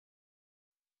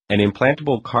An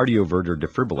implantable cardioverter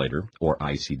defibrillator, or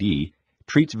ICD,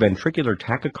 treats ventricular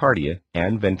tachycardia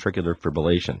and ventricular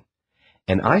fibrillation.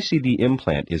 An ICD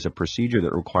implant is a procedure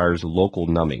that requires local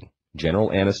numbing.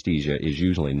 General anesthesia is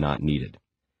usually not needed.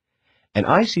 An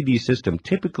ICD system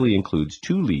typically includes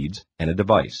 2 leads and a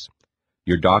device.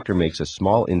 Your doctor makes a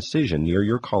small incision near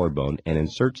your collarbone and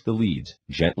inserts the leads,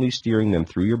 gently steering them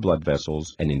through your blood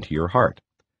vessels and into your heart.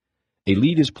 A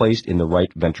lead is placed in the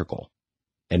right ventricle.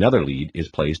 Another lead is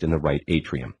placed in the right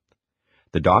atrium.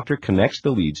 The doctor connects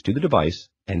the leads to the device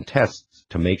and tests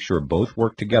to make sure both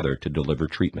work together to deliver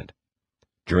treatment.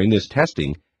 During this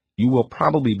testing, you will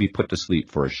probably be put to sleep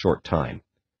for a short time.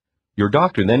 Your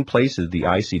doctor then places the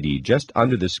ICD just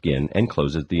under the skin and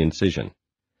closes the incision.